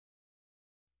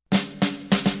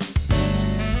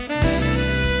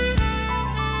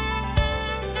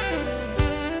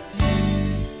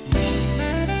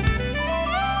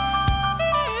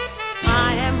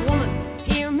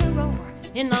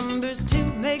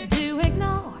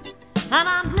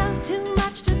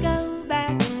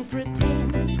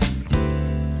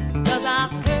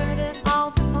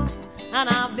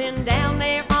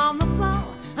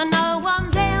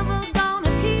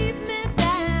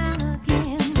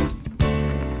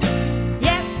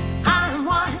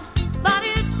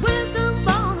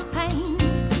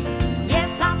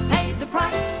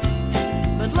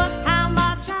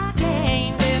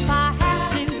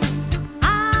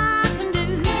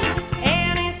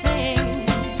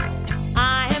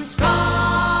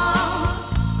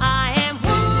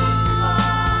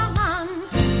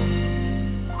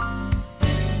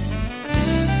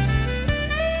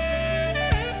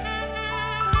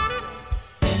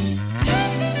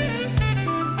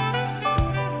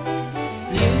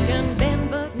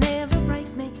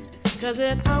'cause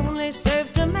it only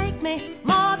serves to make me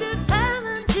more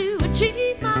determined to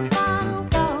achieve my final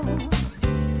goal.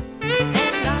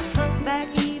 And I come back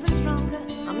even stronger.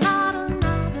 I'm not a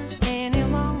novice any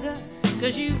longer,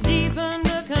 'cause you've deepened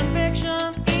the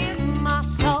conviction in my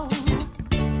soul.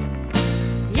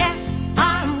 Yes,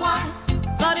 I'm wise,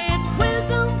 but it's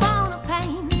wisdom born of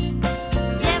pain.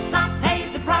 Yes, I paid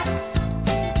the price,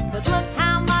 but look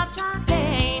how much I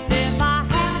gained. If I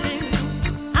have to,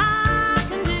 I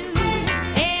can do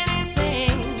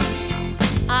anything.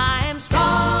 I am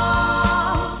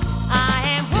strong, I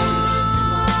am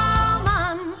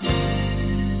woman.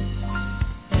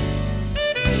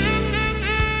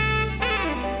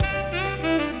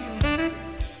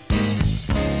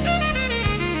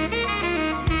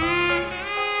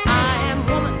 I am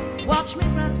woman, watch me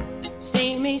run,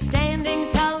 see me standing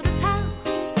toe to toe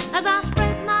as I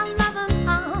spread my loving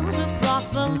arms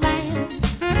across the land.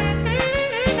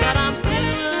 But I'm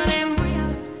still an embryo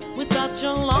with such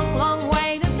a long, long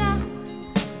way to go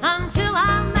until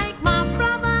I make my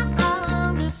brother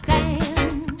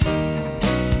understand.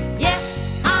 Yes,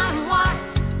 I'm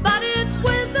wise, but it's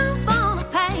wisdom born of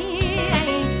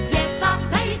pain. Yes, I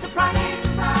paid the price,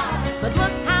 but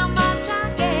look how much I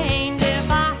gained. If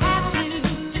I have to,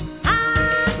 I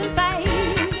can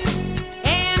face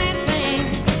anything.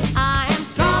 I am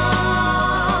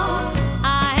strong,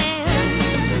 I am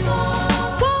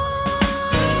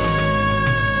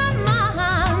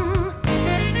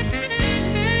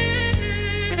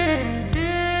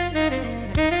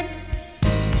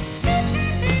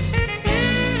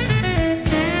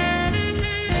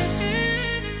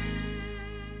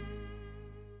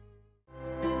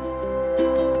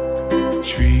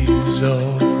Trees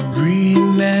of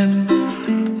green and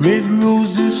red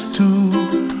roses too,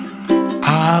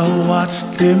 I watch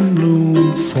them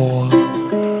bloom for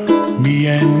me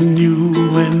and you,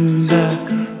 and I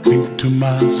think to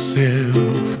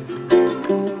myself,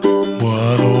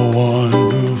 what a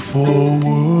wonderful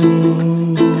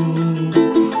world.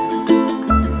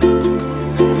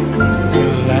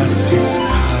 Well, I see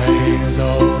skies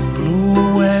of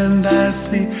blue and I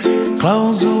see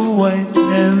clouds of white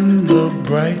and the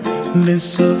brightness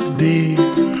of day.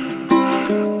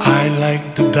 I like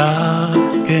the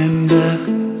dark and I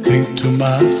think to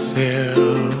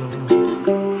myself,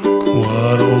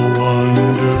 what a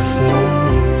wonderful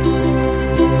world.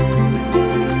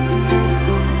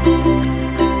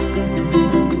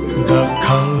 The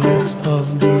colors of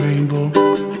the rainbow,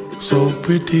 so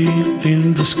pretty in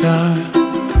the sky,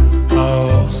 are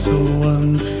also on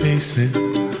the faces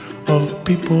of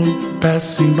people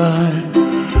passing by.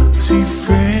 I see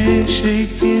friends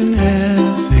shaking hands